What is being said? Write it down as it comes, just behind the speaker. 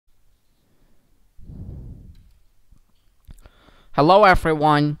Hello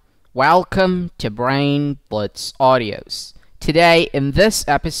everyone, welcome to Brain Blitz Audios. Today in this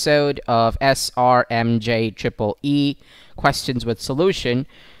episode of SRMJEEE Questions with Solution,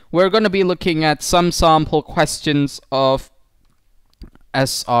 we're going to be looking at some sample questions of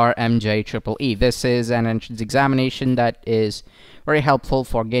SRMJEEE. This is an entrance examination that is very helpful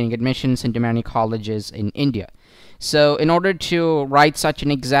for gaining admissions into many colleges in India. So in order to write such an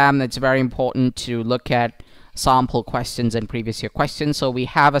exam, it's very important to look at sample questions and previous year questions. So we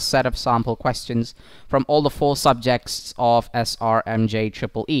have a set of sample questions from all the 4 subjects of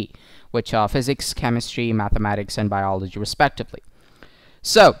SRMJEEE, which are physics, chemistry, mathematics, and biology respectively.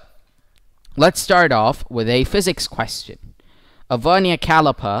 So let's start off with a physics question. A vernier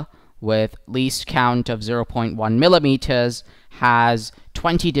caliper with least count of 0.1 millimeters has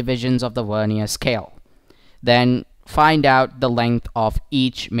 20 divisions of the vernier scale. Then find out the length of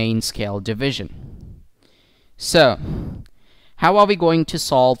each main scale division. So, how are we going to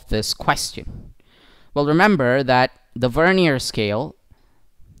solve this question? Well, remember that the vernier scale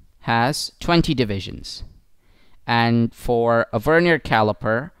has 20 divisions. And for a vernier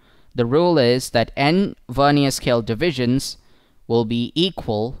caliper, the rule is that n vernier scale divisions will be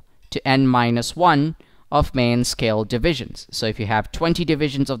equal to n minus 1 of main scale divisions. So if you have 20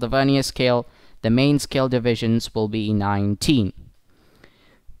 divisions of the vernier scale, the main scale divisions will be 19.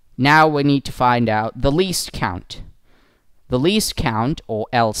 Now we need to find out the least count. The least count, or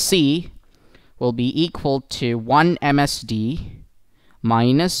LC, will be equal to 1 MSD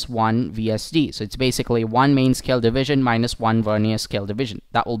minus 1 VSD. So it's basically 1 main scale division minus 1 vernier scale division.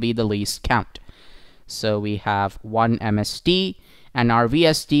 That will be the least count. So we have 1 MSD, and our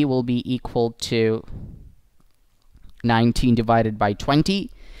VSD will be equal to 19 divided by 20.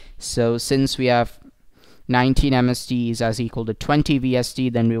 So since we have 19 MSD is as equal to 20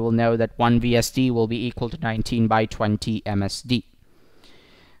 VSD, then we will know that 1 VSD will be equal to 19 by 20 MSD.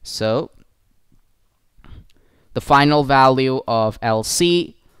 So the final value of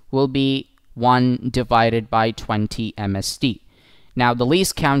LC will be 1 divided by 20 MSD. Now the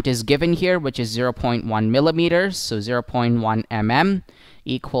least count is given here, which is 0.1 millimeters, so 0.1 mm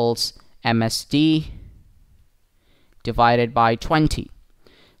equals MSD divided by 20.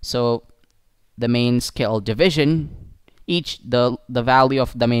 So the main scale division, the value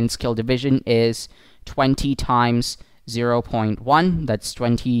of the main scale division is 20 times 0.1, that's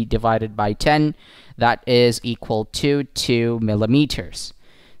 20 divided by 10, that is equal to 2 millimeters.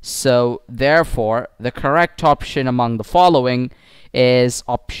 So therefore, the correct option among the following is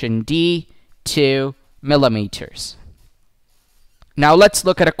option D, 2 millimeters. Now let's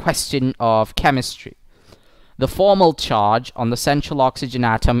look at a question of chemistry. The formal charge on the central oxygen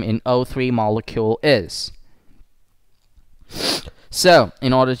atom in O3 molecule is. So,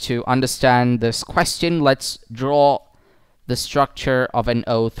 in order to understand this question, let's draw the structure of an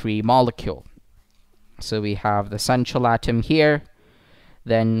O3 molecule. So we have the central atom here,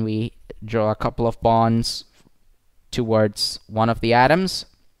 then we draw a couple of bonds towards one of the atoms,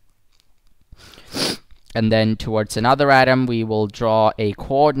 and then towards another atom we will draw a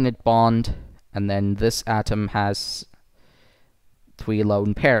coordinate bond. And then this atom has 3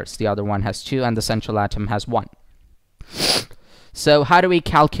 lone pairs, the other one has 2, and the central atom has 1. So how do we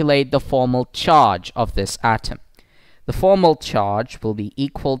calculate the formal charge of this atom? The formal charge will be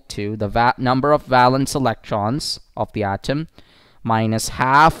equal to the number of valence electrons of the atom minus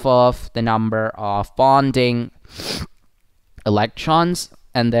half of the number of bonding electrons,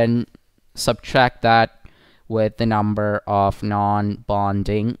 and then subtract that with the number of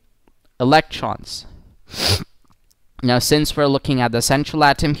non-bonding electrons. Now since we're looking at the central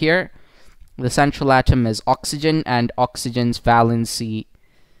atom here, the central atom is oxygen, and oxygen's valency,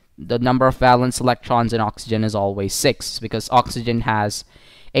 the number of valence electrons in oxygen is always 6, because oxygen has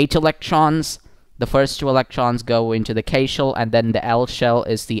 8 electrons. The first 2 electrons go into the K shell, and then the L shell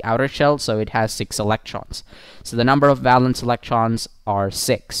is the outer shell, so it has 6 electrons. So the number of valence electrons are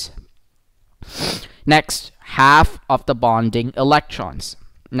 6. Next, half of the bonding electrons.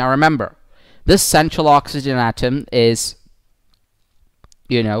 Now remember, this central oxygen atom is,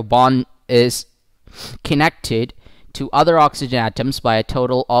 is connected to other oxygen atoms by a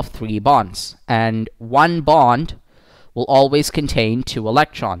total of 3 bonds. And one bond will always contain 2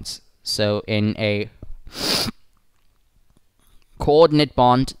 electrons. So in a coordinate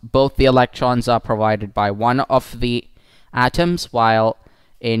bond, both the electrons are provided by one of the atoms, while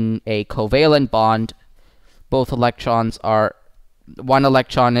in a covalent bond, both electrons are, one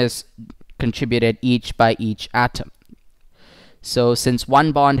electron is contributed each by each atom. So since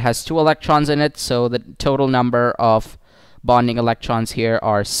one bond has 2 electrons in it, so the total number of bonding electrons here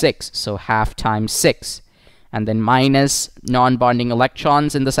are 6, so half times 6. and then minus non-bonding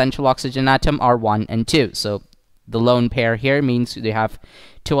electrons in the central oxygen atom are 1 and 2. So the lone pair here means they have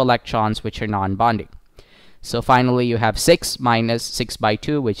 2 electrons which are non-bonding. So finally you have 6 minus 6 by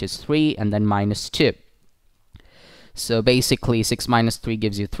 2, which is 3, and then minus 2. So basically 6 minus 3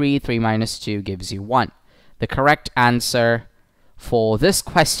 gives you 3, 3 minus 2 gives you 1. The correct answer for this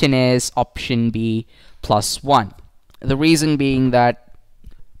question is option B, plus 1. The reason being that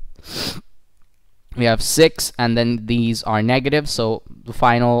we have 6 and then these are negative, so the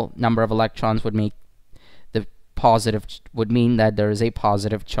final number of electrons would make the positive, would mean that there is a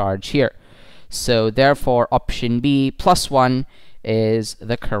positive charge here. So therefore option B, plus 1 is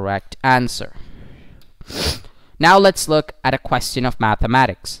the correct answer. Now let's look at a question of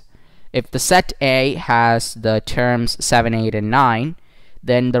mathematics. If the set A has the terms 7, 8, and 9,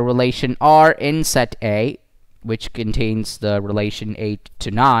 then the relation R in set A, which contains the relation 8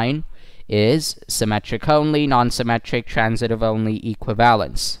 to 9, is symmetric only, non-symmetric, transitive only,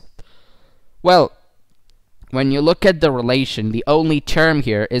 equivalence. Well, when you look at the relation, the only term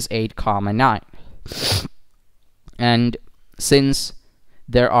here is 8, 9. And since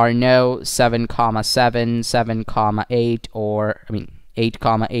there are no 7, 7, 7, 8, or 8,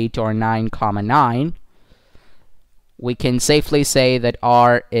 8 or 9, 9, we can safely say that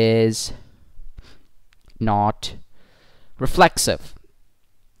R is not reflexive.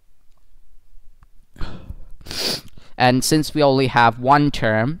 And since we only have one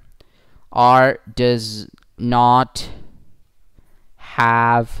term, R does not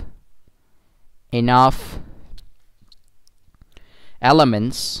have enough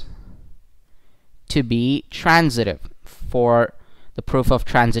elements to be transitive. For the proof of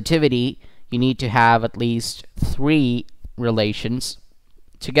transitivity, you need to have at least 3 relations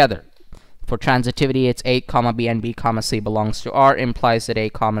together. For transitivity, it's 8, B and B, C belongs to R, implies that A,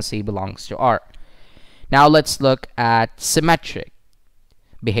 C belongs to R. Now let's look at symmetric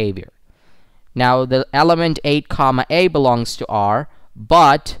behavior. Now the element 8, A belongs to R,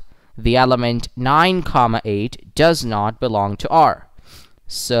 but the element 9, 8 does not belong to R.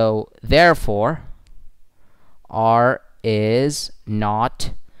 So therefore, R is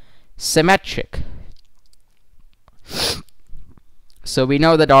not symmetric. So we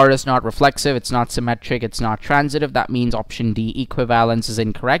know that R is not reflexive, it's not symmetric, it's not transitive. That means option D, equivalence, is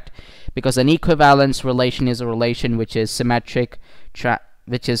incorrect, because an equivalence relation is a relation which is symmetric,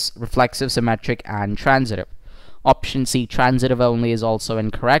 which is reflexive, symmetric, and transitive. Option C, transitive only, is also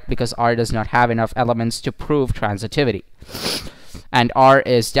incorrect because R does not have enough elements to prove transitivity. And R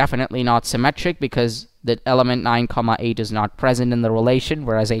is definitely not symmetric because the element 9, 8 is not present in the relation,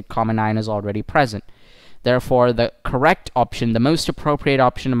 whereas 8, 9 is already present. Therefore, the correct option, the most appropriate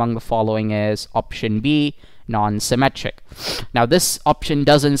option among the following, is option B, non-symmetric. Now, this option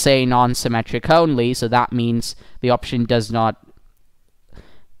doesn't say non-symmetric only, so that means the option does not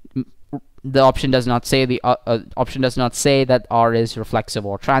say that R is reflexive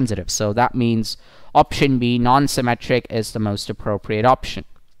or transitive. So that means option B, non-symmetric, is the most appropriate option.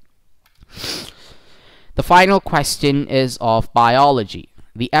 The final question is of biology.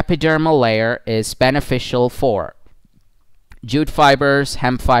 The epidermal layer is beneficial for jute fibers,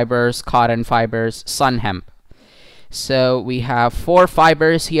 hemp fibers, cotton fibers, sun hemp. So we have 4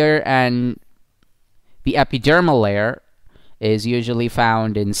 fibers here, and the epidermal layer is usually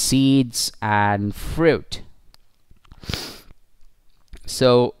found in seeds and fruit.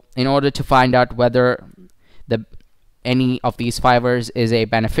 So in order to find out whether any of these fibers is a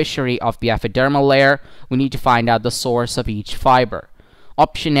beneficiary of the epidermal layer, we need to find out the source of each fiber.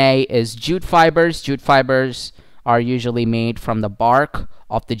 Option A is jute fibers. Jute fibers are usually made from the bark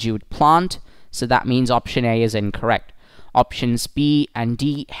of the jute plant, so that means option A is incorrect. Options B and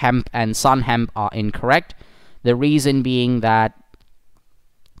D, hemp and sun hemp, are incorrect. The reason being that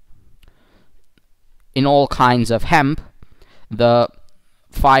in all kinds of hemp, the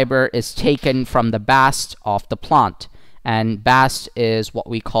fiber is taken from the bast of the plant, and bast is what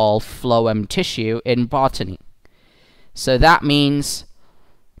we call phloem tissue in botany. So that means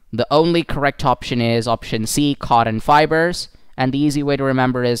the only correct option is option C, cotton fibers, and the easy way to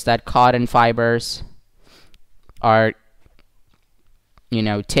remember is that cotton fibers are,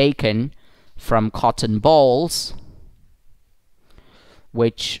 taken from cotton balls,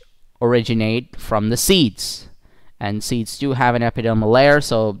 which originate from the seeds. And seeds do have an epidermal layer,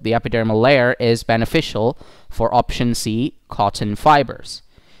 so the epidermal layer is beneficial for option C, cotton fibers.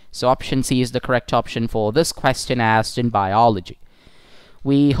 So option C is the correct option for this question asked in biology.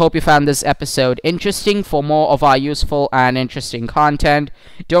 We hope you found this episode interesting. For more of our useful and interesting content,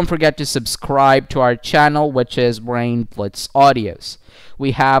 don't forget to subscribe to our channel, which is Brain Blitz Audios.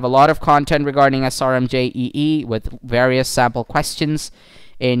 We have a lot of content regarding SRMJEE with various sample questions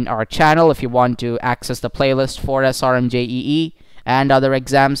in our channel. If you want to access the playlist for SRMJEE and other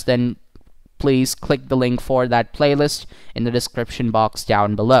exams, then please click the link for that playlist in the description box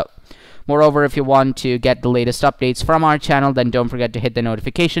down below. Moreover, if you want to get the latest updates from our channel, then don't forget to hit the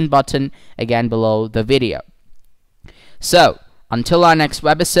notification button again below the video. So, until our next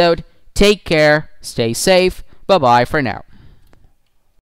webisode, take care, stay safe, bye-bye for now.